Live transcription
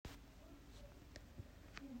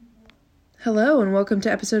Hello and welcome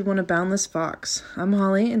to episode 1 of Boundless Fox. I'm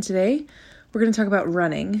Holly and today we're going to talk about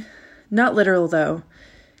running. Not literal though,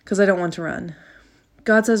 because I don't want to run.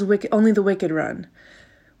 God says only the wicked run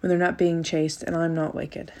when they're not being chased, and I'm not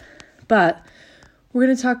wicked. But we're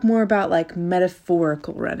going to talk more about like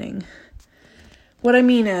metaphorical running. What I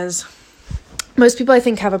mean is, most people I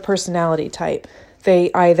think have a personality type. They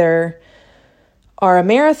either are a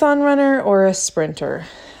marathon runner or a sprinter.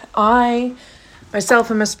 I myself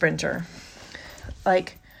am a sprinter.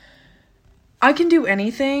 Like, I can do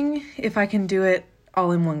anything if I can do it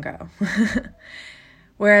all in one go.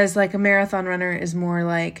 Whereas, like, a marathon runner is more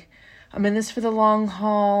like, I'm in this for the long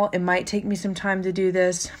haul. It might take me some time to do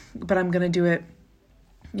this, but I'm going to do it,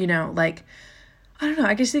 like, I don't know.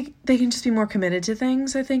 I guess they can just be more committed to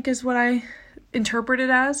things, I think, is what I interpret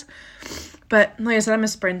it as. But, like I said, I'm a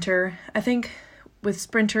sprinter. I think with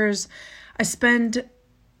sprinters,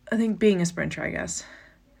 being a sprinter, I guess,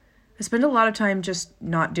 I spend a lot of time just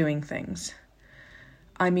not doing things.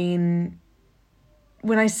 I mean,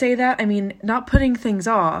 when I say that, I mean not putting things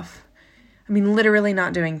off. I mean literally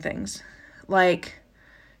not doing things. Like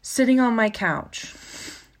sitting on my couch.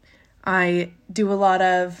 I do a lot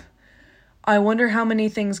of, I wonder how many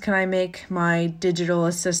things can I make my digital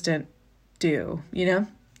assistant do,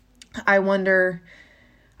 I wonder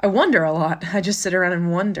a lot. I just sit around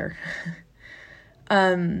and wonder.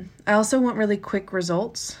 I also want really quick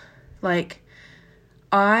results. Like,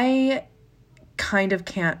 I kind of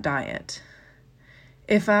can't diet.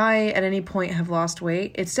 If I, at any point, have lost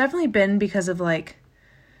weight, it's definitely been because of, like,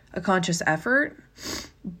 a conscious effort,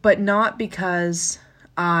 but not because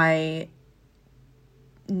I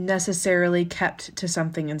necessarily kept to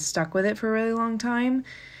something and stuck with it for a really long time.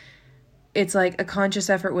 It's like a conscious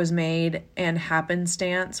effort was made and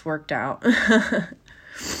happenstance worked out.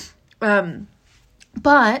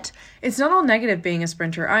 But it's not all negative being a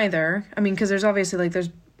sprinter either. I mean, because there's obviously there's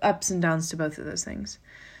ups and downs to both of those things.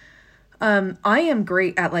 I am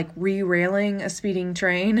great at re-railing a speeding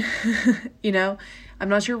train. I'm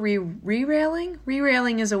not sure re-railing?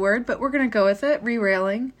 Re-railing is a word, but we're going to go with it.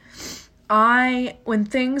 Re-railing. When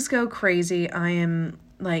things go crazy, I am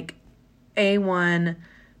A1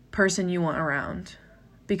 person you want around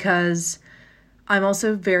because I'm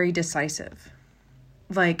also very decisive.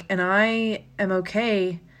 And I am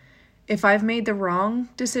okay if I've made the wrong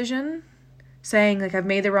decision, saying I've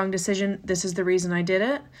made the wrong decision, this is the reason I did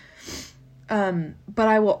it. But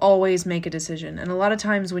I will always make a decision. And a lot of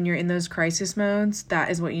times when you're in those crisis modes,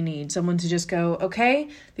 that is what you need. Someone to just go, okay,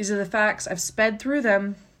 these are the facts. I've sped through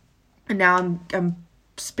them. And now I'm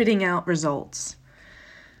spitting out results.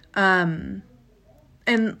 And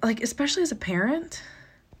especially as a parent,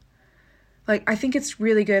 I think it's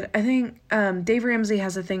really good. I think Dave Ramsey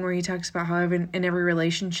has a thing where he talks about how in every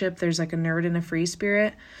relationship there's a nerd and a free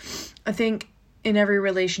spirit. I think in every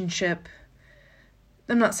relationship,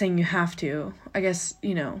 I'm not saying you have to, I guess,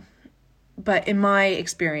 but in my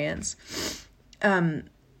experience, in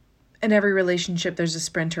every relationship there's a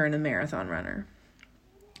sprinter and a marathon runner.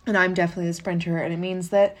 And I'm definitely a sprinter, and it means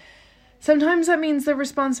that sometimes that means the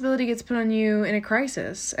responsibility gets put on you in a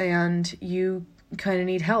crisis and you kind of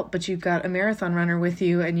need help, but you've got a marathon runner with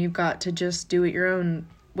you and you've got to just do it your own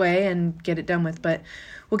way and get it done with. But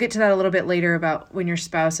we'll get to that a little bit later about when your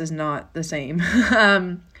spouse is not the same.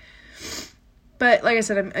 But like I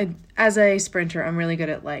said, as a sprinter, I'm really good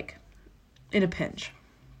at in a pinch.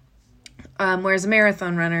 Whereas a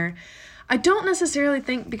marathon runner, I don't necessarily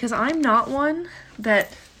think, because I'm not one,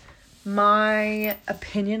 that my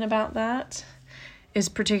opinion about that is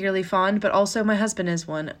particularly fond, but also my husband is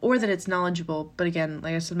one, or that it's knowledgeable. But again,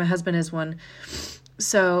 like I said, my husband is one.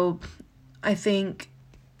 So I think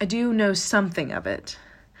I do know something of it.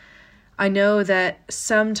 I know that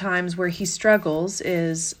sometimes where he struggles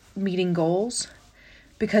is meeting goals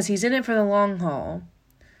because he's in it for the long haul,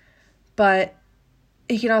 but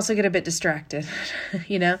he can also get a bit distracted.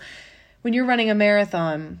 When you're running a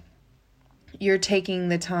marathon, you're taking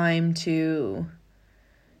the time to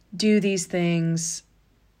do these things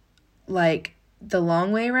the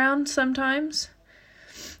long way around sometimes.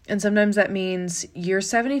 And sometimes that means you're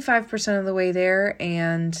 75% of the way there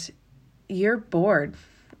and you're bored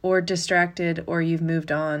or distracted, or you've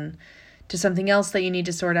moved on to something else that you need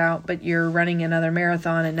to sort out, but you're running another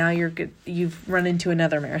marathon and now you've run into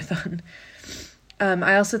another marathon.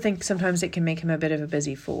 I also think sometimes it can make him a bit of a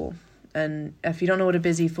busy fool. And if you don't know what a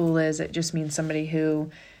busy fool is, it just means somebody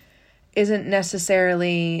who isn't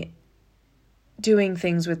necessarily doing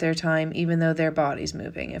things with their time, even though their body's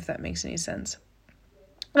moving, if that makes any sense.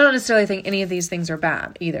 I don't necessarily think any of these things are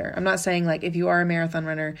bad either. I'm not saying if you are a marathon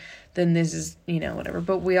runner, then this is, whatever,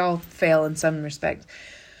 but we all fail in some respect.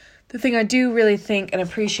 the thing I do really think and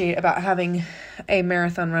appreciate about having a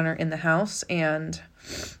marathon runner in the house, and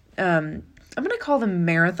I'm going to call them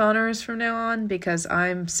marathoners from now on because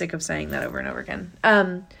I'm sick of saying that over and over again,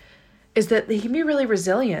 is that they can be really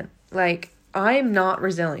resilient. Like, I'm not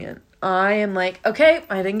resilient. I am like, okay,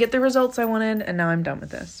 I didn't get the results I wanted, and now I'm done with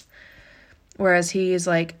this. Whereas he's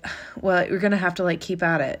like, well, you're going to have to like keep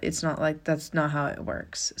at it. It's not like, that's not how it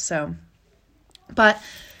works. So, but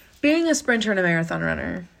being a sprinter and a marathon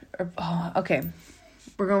runner,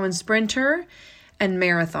 we're going sprinter and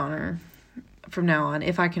marathoner from now on,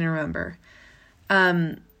 if I can remember.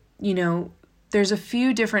 There's a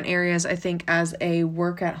few different areas, I think, as a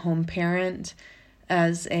work-at-home parent,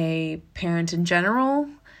 as a parent in general,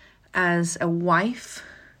 as a wife,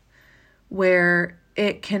 where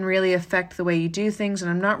it can really affect the way you do things. And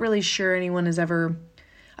I'm not really sure anyone has ever,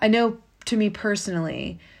 I know to me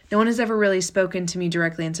personally, no one has ever really spoken to me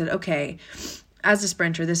directly and said, okay, as a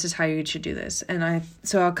sprinter, this is how you should do this. And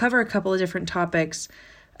so I'll cover a couple of different topics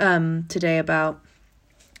today about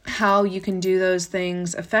how you can do those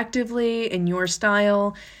things effectively in your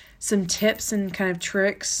style, some tips and kind of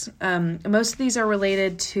tricks. Most of these are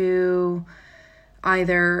related to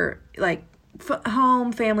either like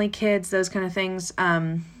home, family, kids, those kind of things,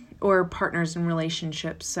 or partners and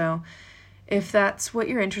relationships. So if that's what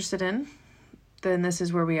you're interested in, then this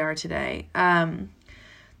is where we are today.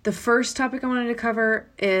 The first topic I wanted to cover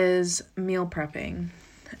is meal prepping.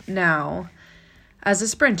 Now, as a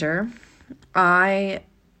sprinter, I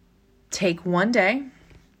take one day,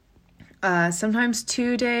 sometimes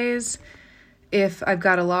 2 days if I've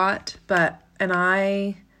got a lot, and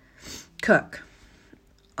I cook.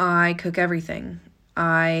 I cook everything.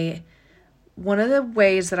 One of the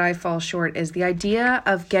ways that I fall short is the idea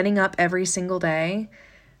of getting up every single day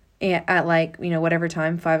at like, whatever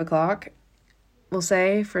time, 5:00, we'll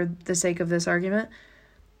say for the sake of this argument,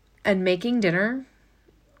 and making dinner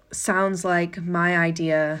sounds like my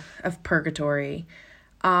idea of purgatory.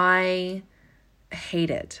 I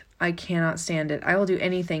hate it. I cannot stand it. I will do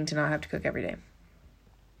anything to not have to cook every day.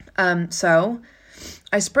 So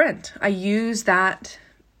I sprint. I use that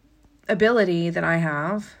ability that I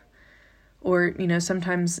have, or,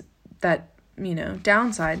 sometimes that,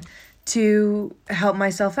 downside, to help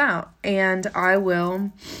myself out. And I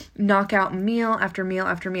will knock out meal after meal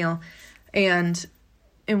after meal and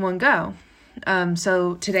in one go.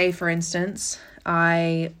 So today, for instance,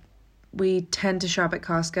 we tend to shop at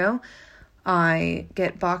Costco. I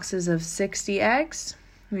get boxes of 60 eggs.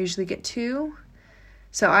 We usually get 2.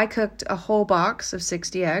 So I cooked a whole box of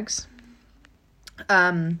 60 eggs.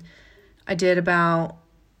 I did about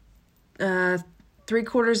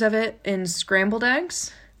 3/4 of it in scrambled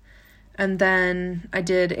eggs. And then I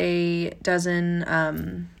did a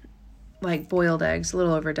dozen boiled eggs, a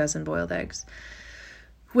little over a dozen boiled eggs,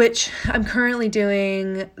 which I'm currently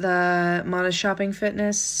doing the Modest Shopping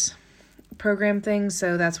Fitness program thing,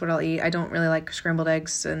 so that's what I'll eat. I don't really like scrambled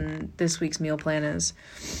eggs, and this week's meal plan is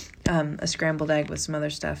a scrambled egg with some other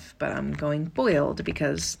stuff, but I'm going boiled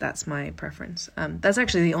because that's my preference. That's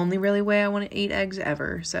actually the only really way I want to eat eggs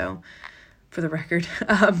ever, so for the record.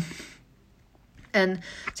 And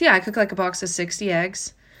so yeah, I cook like a box of 60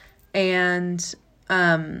 eggs, and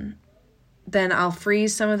then I'll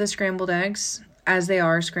freeze some of the scrambled eggs as they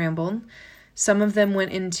are scrambled. Some of them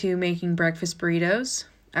went into making breakfast burritos.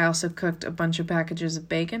 I also cooked a bunch of packages of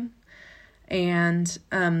bacon and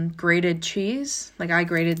grated cheese. Like, I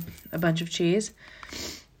grated a bunch of cheese.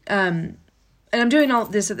 And I'm doing all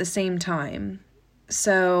this at the same time.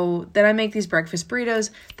 So then I make these breakfast burritos.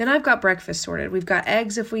 Then I've got breakfast sorted. We've got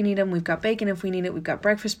eggs if we need them. We've got bacon if we need it. We've got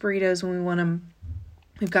breakfast burritos when we want them.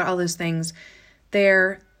 We've got all those things.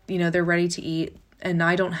 They're ready to eat, and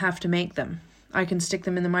I don't have to make them. I can stick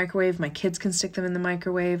them in the microwave. My kids can stick them in the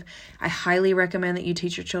microwave. I highly recommend that you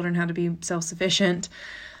teach your children how to be self-sufficient.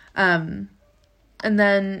 And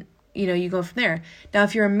then, you go from there. Now,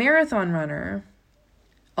 if you're a marathon runner,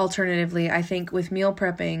 alternatively, I think with meal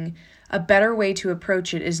prepping, a better way to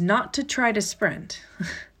approach it is not to try to sprint.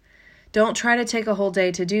 Don't try to take a whole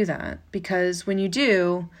day to do that, because when you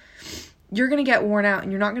do, you're going to get worn out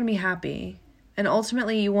and you're not going to be happy. And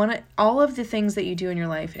ultimately, you want to, all of the things that you do in your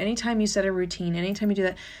life, anytime you set a routine, anytime you do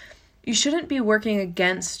that, you shouldn't be working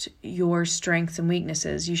against your strengths and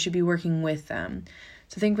weaknesses. You should be working with them.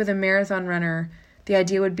 So I think with a marathon runner, the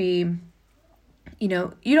idea would be, you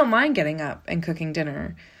don't mind getting up and cooking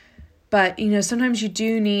dinner, but, sometimes you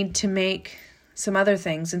do need to make some other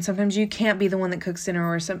things. And sometimes you can't be the one that cooks dinner,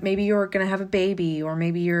 or maybe you're going to have a baby, or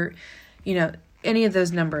maybe you're, any of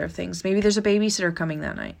those number of things. Maybe there's a babysitter coming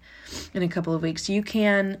that night in a couple of weeks. You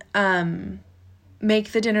can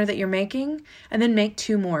make the dinner that you're making, and then make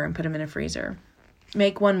 2 more and put them in a freezer.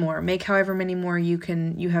 Make 1 more. Make however many more you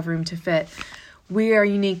have room to fit. We are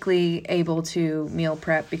uniquely able to meal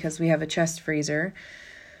prep because we have a chest freezer,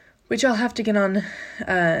 which I'll have to get on.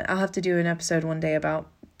 I'll have to do an episode one day about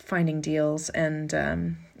finding deals and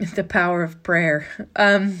the power of prayer.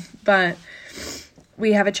 But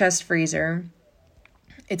we have a chest freezer.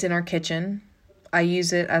 It's in our kitchen. I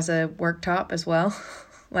use it as a worktop as well,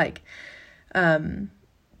 like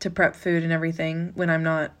to prep food and everything when I'm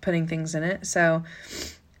not putting things in it. So,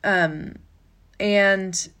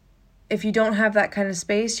 and if you don't have that kind of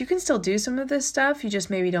space, you can still do some of this stuff. You just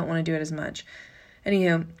maybe don't want to do it as much.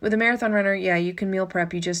 Anywho, with a marathon runner, yeah, you can meal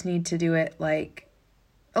prep. You just need to do it like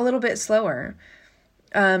a little bit slower.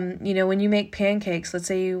 When you make pancakes, let's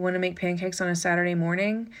say you want to make pancakes on a Saturday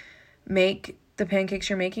morning, make the pancakes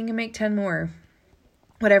you're making and make 10 more.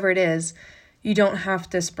 Whatever it is, you don't have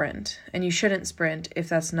to sprint, and you shouldn't sprint if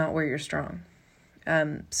that's not where you're strong.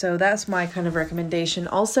 So that's my kind of recommendation.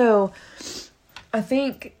 Also, I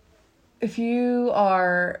think if you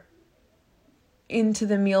are into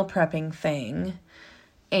the meal prepping thing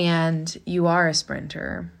and you are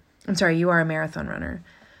a you are a marathon runner,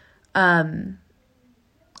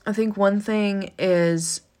 I think one thing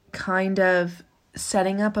is kind of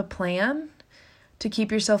setting up a plan to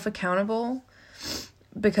keep yourself accountable.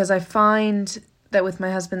 Because I find that with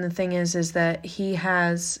my husband, the thing is that he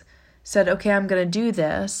has said, okay, I'm going to do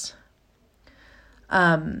this.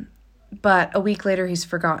 But a week later, he's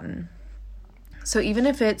forgotten. So even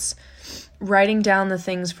if it's writing down the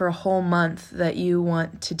things for a whole month that you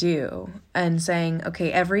want to do and saying,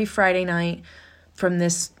 okay, every Friday night from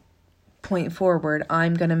this point forward,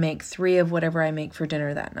 I'm going to make 3 of whatever I make for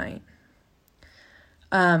dinner that night.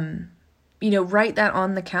 Write that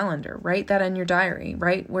on the calendar, write that in your diary,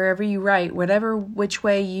 write wherever you write, which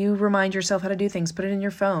way you remind yourself how to do things, put it in your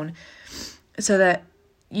phone so that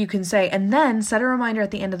you can say, and then set a reminder at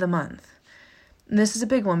the end of the month. And this is a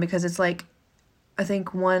big one because it's like, I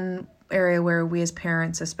think one area where we as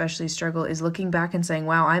parents especially struggle is looking back and saying,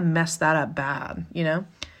 wow, I messed that up bad,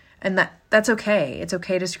 and that's okay. It's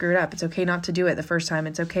okay to screw it up. It's okay not to do it the first time.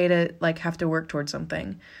 It's okay to have to work towards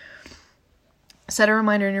something. Set a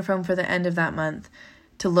reminder in your phone for the end of that month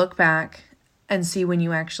to look back and see when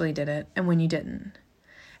you actually did it and when you didn't.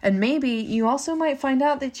 And maybe you also might find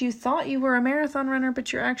out that you thought you were a marathon runner,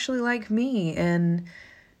 but you're actually like me and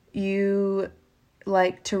you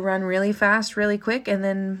like to run really fast, really quick, and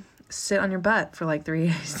then sit on your butt for 3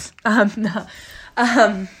 days.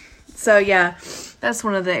 So yeah, that's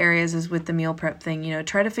one of the areas is with the meal prep thing,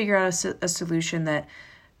 try to figure out a solution that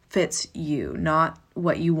fits you, not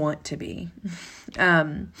what you want to be,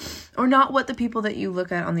 or not what the people that you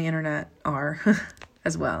look at on the internet are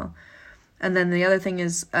as well. And then the other thing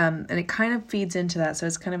is, and it kind of feeds into that, so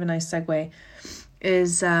it's kind of a nice segue,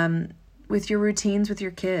 is with your routines with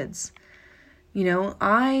your kids.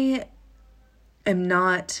 I am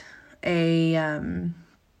not I'm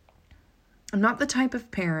not the type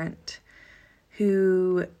of parent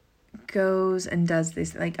who goes and does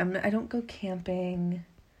this. I don't go camping.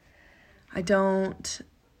 I don't,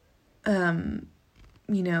 I'm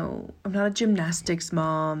not a gymnastics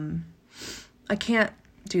mom. I can't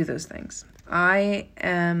do those things. I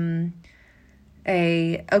am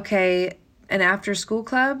an after school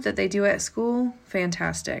club that they do at school.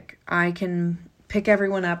 Fantastic. I can pick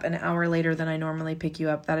everyone up an hour later than I normally pick you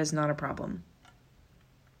up. That is not a problem.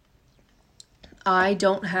 I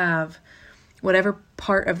don't have whatever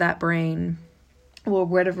part of that brain or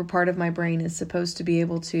whatever part of my brain is supposed to be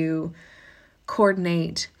able to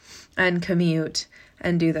coordinate and commute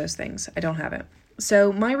and do those things. I don't have it.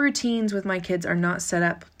 So my routines with my kids are not set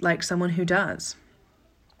up like someone who does.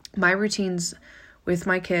 My routines with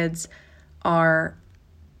my kids are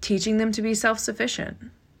teaching them to be self-sufficient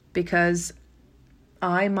because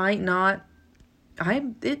it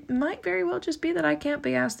might very well just be that I can't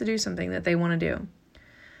be asked to do something that they want to do.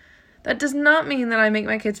 That does not mean that I make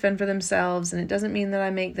my kids fend for themselves, and it doesn't mean that I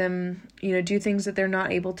make them, do things that they're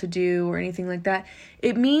not able to do or anything like that.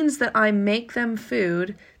 It means that I make them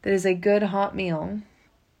food that is a good hot meal,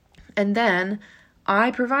 and then I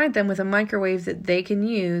provide them with a microwave that they can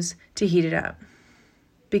use to heat it up.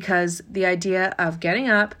 Because the idea of getting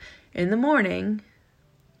up in the morning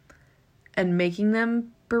and making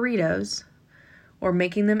them burritos or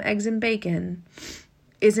making them eggs and bacon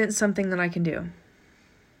isn't something that I can do.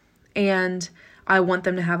 And I want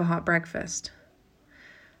them to have a hot breakfast.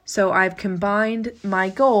 So I've combined my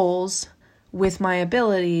goals with my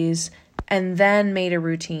abilities and then made a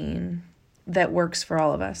routine that works for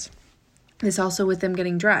all of us. It's also with them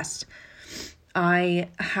getting dressed. I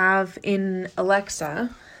have in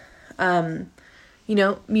Alexa,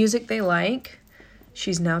 music they like.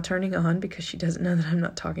 She's now turning on because she doesn't know that I'm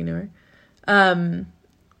not talking to her.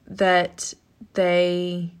 That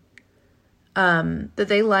they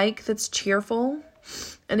like, that's cheerful,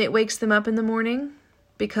 and it wakes them up in the morning,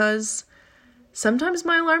 because sometimes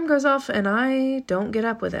my alarm goes off and I don't get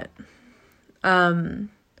up with it.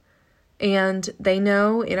 And they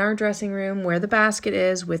know in our dressing room where the basket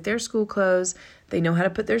is with their school clothes. They know how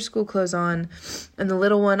to put their school clothes on. And the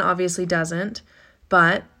little one obviously doesn't.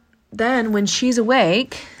 But then when she's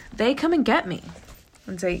awake, they come and get me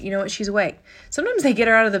and say, you know what, she's awake. Sometimes they get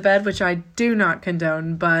her out of the bed, which I do not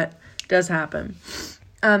condone, but does happen.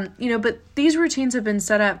 But these routines have been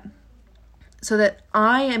set up so that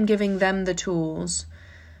I am giving them the tools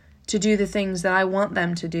to do the things that I want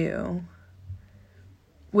them to do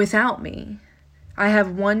without me. I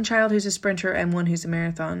have one child who's a sprinter and one who's a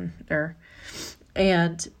marathoner,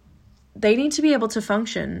 and they need to be able to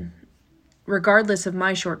function regardless of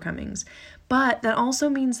my shortcomings. But that also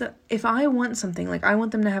means that if I want something, like I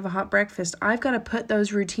want them to have a hot breakfast, I've got to put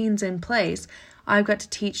those routines in place. I've got to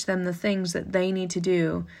teach them the things that they need to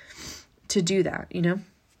do that,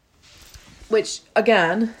 Which,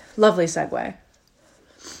 again, lovely segue.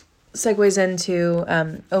 Segues into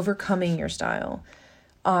overcoming your style.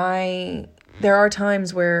 There are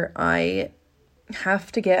times where I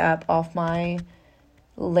have to get up off my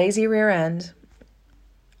lazy rear end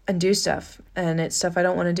and do stuff, and it's stuff I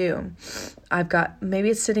don't want to do. Maybe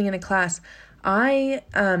it's sitting in a class. I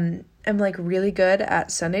am like really good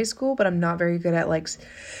at Sunday school, but I'm not very good at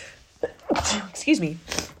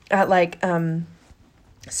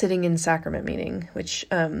sitting in sacrament meeting, which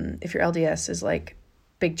if your LDS is like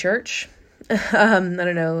big church, I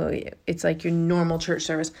don't know, it's like your normal church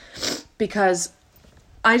service, because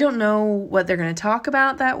I don't know what they're going to talk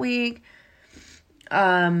about that week.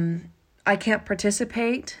 I can't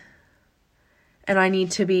participate, and I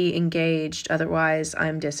need to be engaged. Otherwise,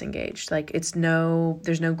 I'm disengaged. Like there's no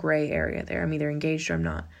gray area there. I'm either engaged or I'm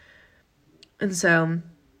not. And so,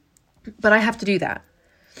 but I have to do that.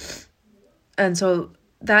 And so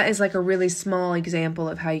that is like a really small example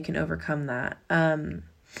of how you can overcome that.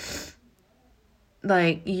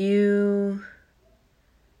 You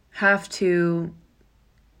have to,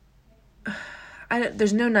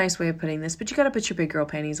 there's no nice way of putting this, but you got to put your big girl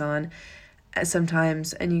panties on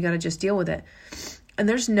sometimes, and you got to just deal with it. And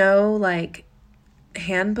there's no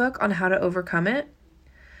handbook on how to overcome it.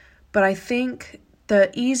 But I think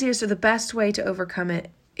the easiest or the best way to overcome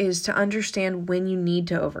it is to understand when you need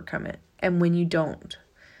to overcome it and when you don't.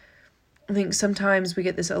 I think sometimes we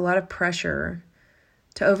get a lot of pressure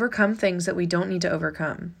to overcome things that we don't need to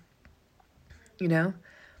overcome.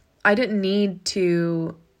 I didn't need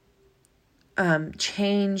to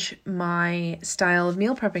change my style of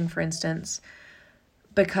meal prepping, for instance,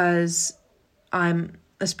 because I'm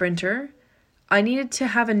a sprinter. I needed to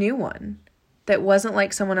have a new one that wasn't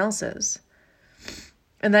like someone else's.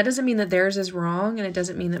 And that doesn't mean that theirs is wrong, and it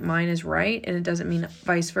doesn't mean that mine is right, and it doesn't mean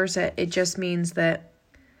vice versa. It just means that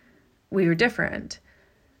we were different.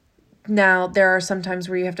 Now, there are some times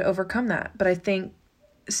where you have to overcome that, but I think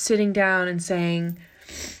sitting down and saying,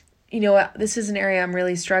 you know what, this is an area I'm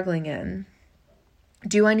really struggling in.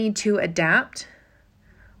 Do I need to adapt,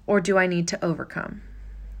 or do I need to overcome?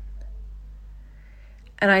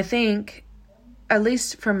 And I think, at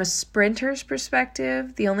least from a sprinter's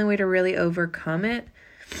perspective, the only way to really overcome it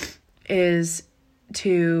is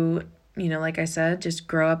to, like I said, just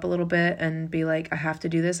grow up a little bit and be like, I have to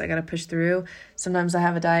do this. I got to push through. Sometimes I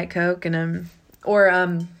have a Diet Coke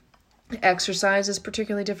or exercise is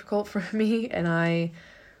particularly difficult for me. And I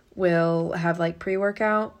will have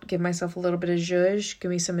pre-workout, give myself a little bit of zhuzh,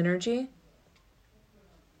 give me some energy.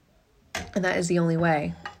 And that is the only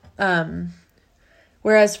way.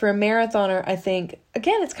 Whereas for a marathoner, I think,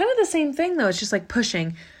 again, it's kind of the same thing though. It's just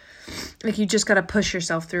pushing. You just got to push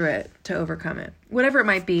yourself through it to overcome it, whatever it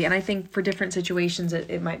might be. And I think for different situations,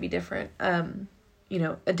 it might be different, a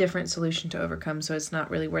different solution to overcome. So it's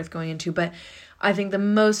not really worth going into, but I think the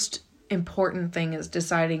most important thing is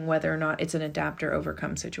deciding whether or not it's an adapt or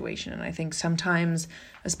overcome situation. And I think sometimes,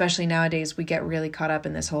 especially nowadays, we get really caught up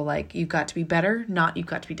in this whole, you've got to be better, not you've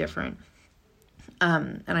got to be different.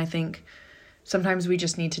 And I think sometimes we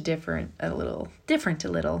just need to different a little,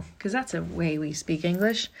 because that's a way we speak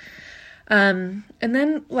English. And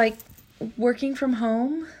then working from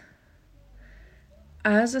home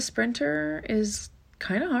as a sprinter is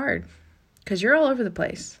kind of hard because you're all over the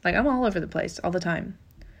place. I'm all over the place all the time.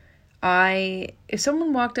 If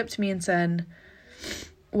someone walked up to me and said,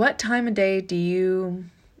 what time of day do you,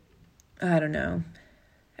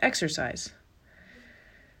 exercise?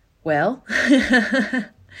 Well,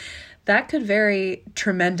 that could vary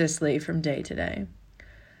tremendously from day to day.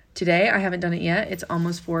 Today, I haven't done it yet. It's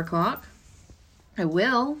almost 4 o'clock. I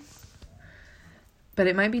will, but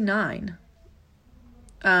it might be 9.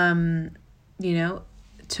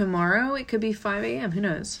 Tomorrow it could be 5 a.m. Who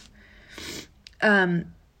knows?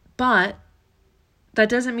 But that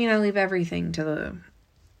doesn't mean I leave everything to the,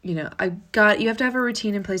 you have to have a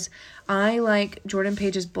routine in place. I like Jordan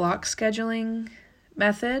Page's block scheduling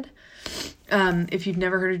method. If you've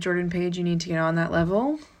never heard of Jordan Page, you need to get on that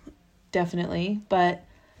level. Definitely. But,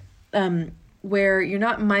 where you're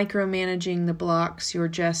not micromanaging the blocks,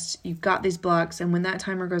 you've got these blocks, and when that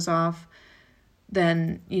timer goes off,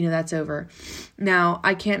 then, that's over. Now,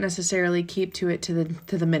 I can't necessarily keep to it to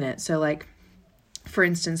the minute. So, like, for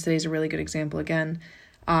instance, today's a really good example again.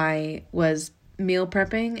 I was meal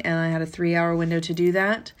prepping, and I had a 3-hour window to do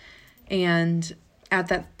that. And at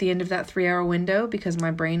the end of that 3-hour window, because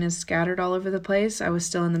my brain is scattered all over the place, I was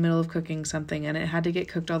still in the middle of cooking something, and it had to get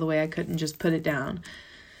cooked all the way. I couldn't just put it down.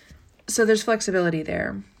 So there's flexibility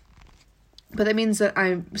there. But that means that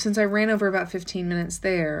since I ran over about 15 minutes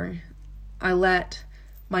there, I let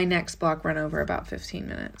my next block run over about 15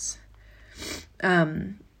 minutes.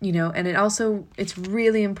 And it's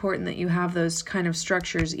really important that you have those kind of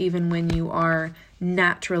structures even when you are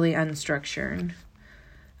naturally unstructured.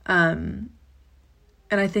 And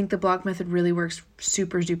I think the block method really works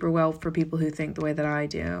super, duper well for people who think the way that I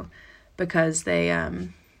do, because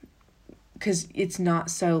because it's not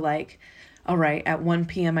so like, all right, at 1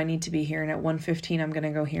 p.m. I need to be here, and at 1:15 I'm going to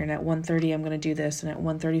go here, and at 1:30 I'm going to do this, and at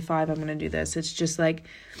 1:35 I'm going to do this. It's just like,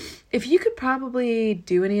 if you could probably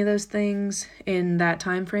do any of those things in that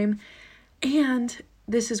time frame, and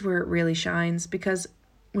this is where it really shines, because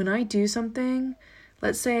when I do something,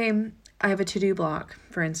 let's say I have a to-do block,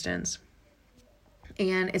 for instance,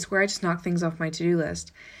 and it's where I just knock things off my to-do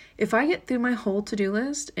list. If I get through my whole to-do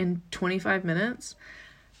list in 25 minutes,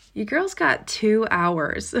 your girl's got 2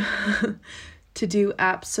 hours to do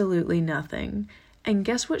absolutely nothing. And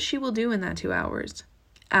guess what she will do in that 2 hours?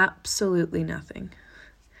 Absolutely nothing.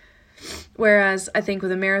 Whereas I think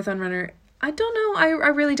with a marathon runner, I don't know. I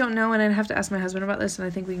really don't know. And I'd have to ask my husband about this. And I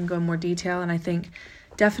think we can go in more detail. And I think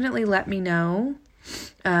definitely let me know.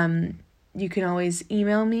 You can always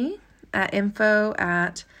email me at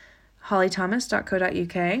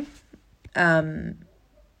info@hollythomas.co.uk.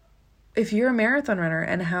 If you're a marathon runner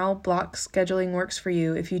and how block scheduling works for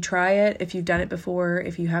you, if you try it, if you've done it before,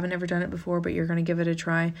 if you haven't ever done it before, but you're going to give it a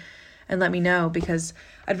try, and let me know, because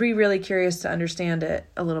I'd be really curious to understand it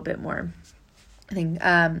a little bit more. I think,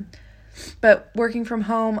 but working from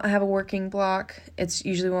home, I have a working block. It's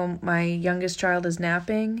usually when my youngest child is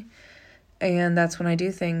napping, and that's when I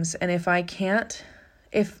do things. And if I can't,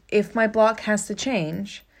 if my block has to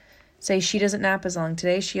change, say she doesn't nap as long.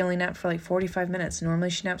 Today she only napped for like 45 minutes. Normally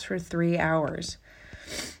she naps for 3 hours.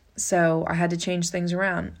 So I had to change things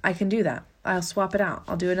around. I can do that. I'll swap it out.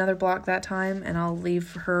 I'll do another block that time, and I'll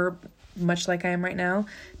leave her, much like I am right now,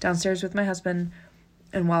 downstairs with my husband,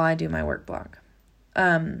 and while I do my work block.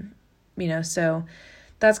 So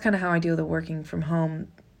that's kind of how I deal with the working from home.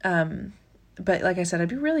 But like I said, I'd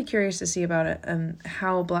be really curious to see about it,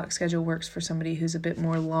 how a block schedule works for somebody who's a bit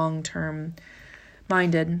more long-term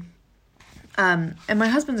minded. And my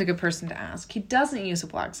husband's a good person to ask. He doesn't use a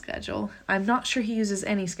block schedule. I'm not sure he uses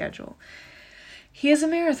any schedule. He is a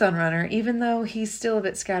marathon runner, even though he's still a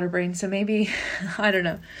bit scatterbrained. So maybe, I don't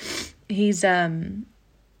know. He's, it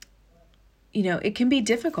can be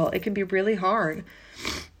difficult. It can be really hard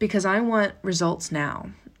because I want results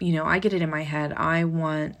now. I get it in my head. I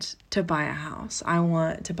want to buy a house. I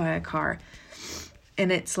want to buy a car.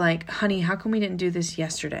 And it's like, honey, how come we didn't do this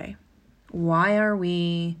yesterday? Why are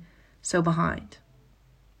we so behind?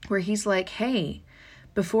 Where he's like, hey,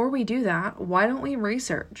 before we do that, why don't we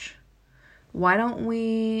research? Why don't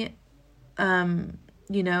we,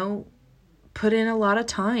 put in a lot of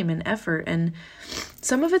time and effort? And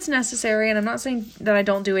some of it's necessary. And I'm not saying that I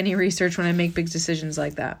don't do any research when I make big decisions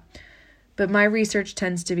like that. But my research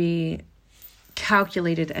tends to be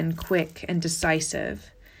calculated and quick and decisive.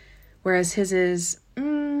 Whereas his is,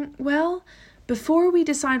 before we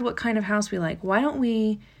decide what kind of house we like, why don't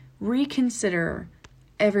we reconsider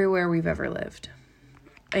everywhere we've ever lived?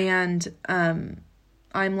 And I'm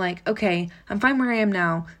like, okay, I'm fine where I am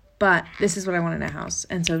now, but this is what I want in a house.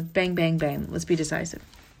 And so bang, bang, bang, let's be decisive.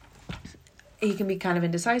 He can be kind of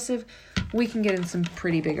indecisive. We can get in some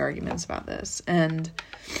pretty big arguments about this. And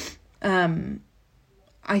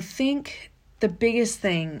I think the biggest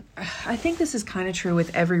thing, I think this is kind of true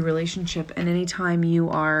with every relationship and anytime you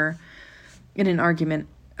are in an argument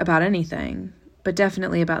about anything, but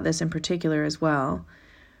definitely about this in particular as well.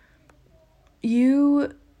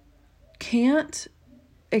 you can't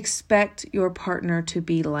expect your partner to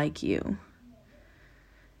be like you.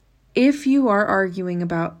 If you are arguing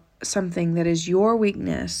about something that is your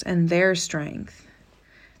weakness and their strength,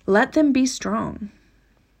 let them be strong.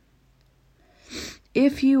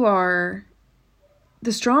 If you are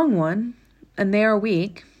the strong one and they are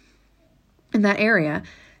weak in that area,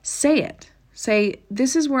 say it. Say,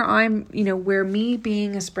 this is where I'm, where me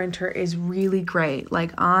being a sprinter is really great.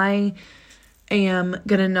 Like, I am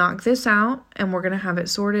going to knock this out and we're going to have it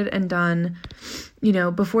sorted and done,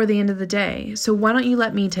 before the end of the day. So why don't you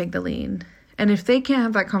let me take the lead? And if they can't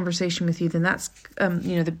have that conversation with you, then that's,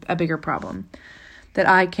 a bigger problem that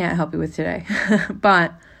I can't help you with today.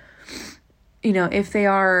 But, if they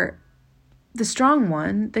are the strong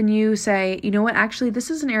one, then you say, you know what, actually,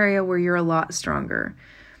 this is an area where you're a lot stronger.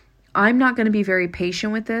 I'm not going to be very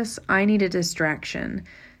patient with this. I need a distraction.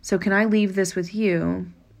 So can I leave this with you?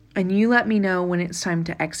 And you let me know when it's time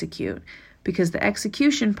to execute, because the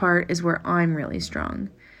execution part is where I'm really strong.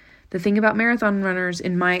 The thing about marathon runners,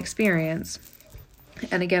 in my experience,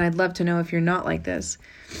 and again, I'd love to know if you're not like this,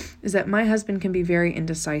 is that my husband can be very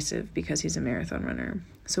indecisive because he's a marathon runner.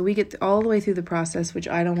 So we get all the way through the process, which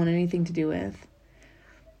I don't want anything to do with.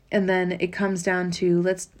 And then it comes down to,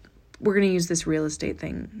 we're going to use this real estate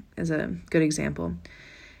thing as a good example.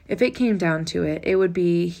 If it came down to it, it would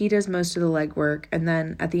be he does most of the legwork, and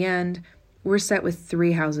then at the end, we're set with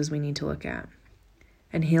 3 houses we need to look at.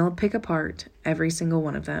 And he'll pick apart every single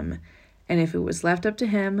one of them. And if it was left up to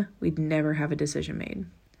him, we'd never have a decision made.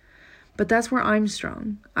 But that's where I'm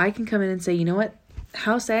strong. I can come in and say, you know what?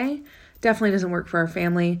 House A definitely doesn't work for our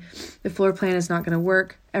family. The floor plan is not going to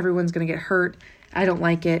work. Everyone's going to get hurt. I don't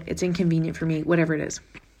like it. It's inconvenient for me, whatever it is.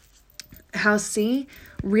 House C,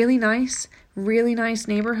 really nice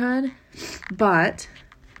neighborhood, but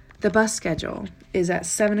the bus schedule is at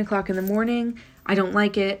 7 o'clock in the morning. I don't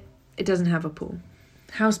like it. It doesn't have a pool.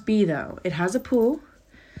 House B, though, it has a pool,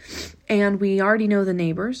 and we already know the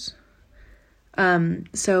neighbors.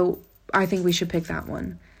 So I think we should pick that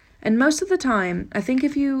one. And most of the time, I think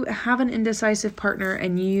if you have an indecisive partner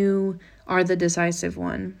and you are the decisive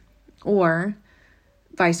one, or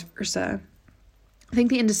vice versa, I think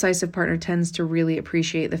the indecisive partner tends to really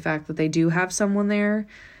appreciate the fact that they do have someone there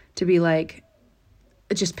to be like,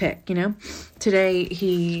 just pick, Today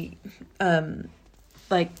he,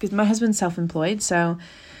 because my husband's self-employed, so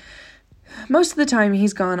most of the time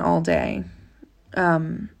he's gone all day.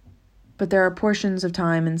 But there are portions of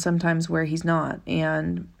time and sometimes where he's not.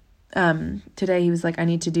 And today he was like, I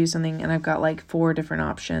need to do something, and I've got 4 different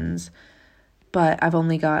options, but I've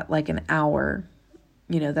only got an hour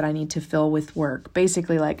that I need to fill with work.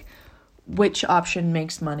 Basically, which option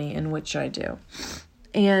makes money and which should I do?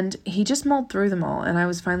 And he just mulled through them all. And I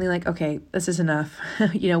was finally like, okay, this is enough.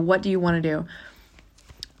 What do you want to do?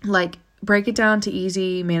 Break it down to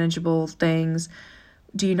easy, manageable things.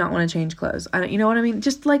 Do you not want to change clothes? You know what I mean?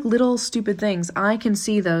 Just little stupid things. I can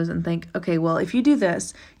see those and think, okay, well, if you do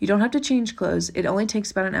this, you don't have to change clothes. It only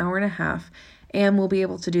takes about an hour and a half, and we'll be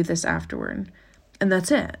able to do this afterward. And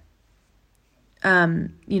that's it.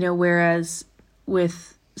 Whereas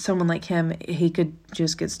with someone like him, he could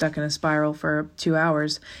just get stuck in a spiral for 2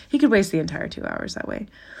 hours. He could waste the entire 2 hours that way.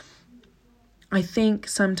 I think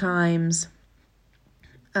sometimes,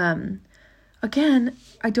 again,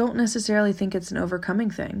 I don't necessarily think it's an overcoming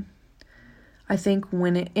thing. I think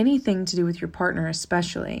when anything to do with your partner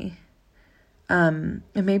especially, and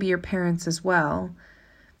maybe your parents as well,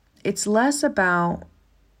 it's less about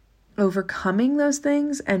overcoming those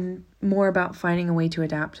things and more about finding a way to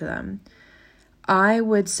adapt to them. I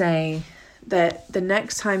would say that the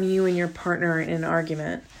next time you and your partner are in an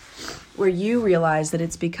argument where you realize that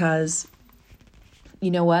it's because, you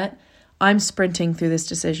know what, I'm sprinting through this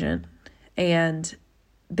decision and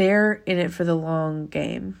they're in it for the long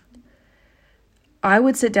game, I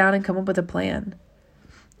would sit down and come up with a plan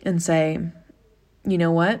and say, you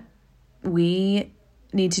know what, we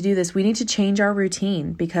need to do this. We need to change our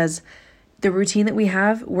routine because the routine that we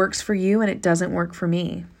have works for you and it doesn't work for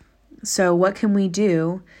me. So what can we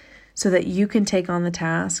do so that you can take on the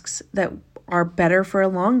tasks that are better for a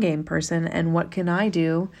long game person, and what can I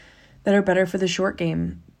do that are better for the short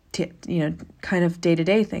game, kind of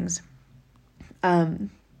day-to-day things. And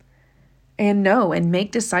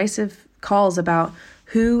make decisive calls about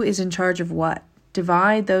who is in charge of what.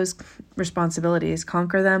 Divide those responsibilities,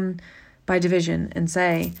 conquer them by division, and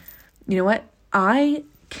say, you know what, I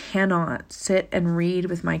cannot sit and read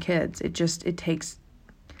with my kids.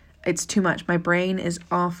 It's too much. My brain is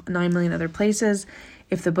off 9 million other places.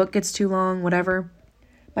 If the book gets too long, whatever.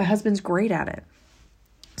 My husband's great at it.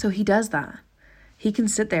 So he does that. He can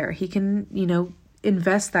sit there. He can,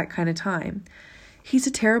 invest that kind of time. He's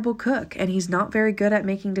a terrible cook, and he's not very good at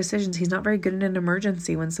making decisions. He's not very good in an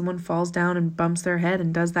emergency when someone falls down and bumps their head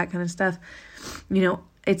and does that kind of stuff.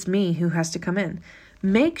 It's me who has to come in.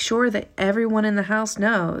 Make sure that everyone in the house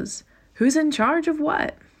knows who's in charge of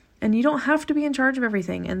what. And you don't have to be in charge of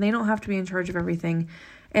everything, and they don't have to be in charge of everything.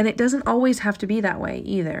 And it doesn't always have to be that way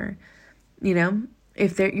either.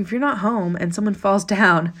 If you're not home and someone falls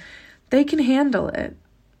down, they can handle it.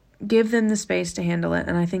 Give them the space to handle it.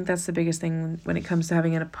 And I think that's the biggest thing when it comes to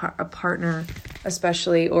having a partner,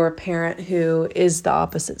 especially, or a parent who is the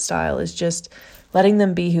opposite style, is just letting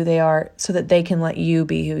them be who they are so that they can let you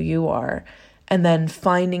be who you are. And then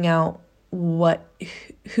finding out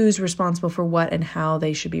who's responsible for what and how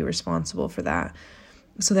they should be responsible for that,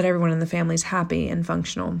 so that everyone in the family is happy and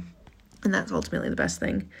functional. And that's ultimately the best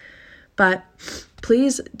thing. But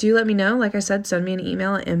please do let me know. Like I said, send me an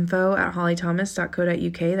email at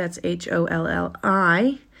info@hollythomas.co.uk. That's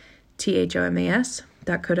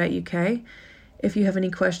HOLLITHOMAS.co.uk. If you have any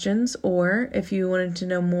questions, or if you wanted to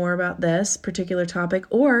know more about this particular topic,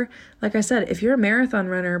 or like I said, if you're a marathon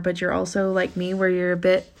runner, but you're also like me where you're a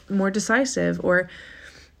bit more decisive, or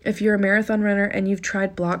if you're a marathon runner and you've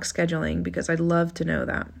tried block scheduling, because I'd love to know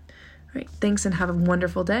that. All right. Thanks, and have a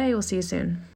wonderful day. We'll see you soon.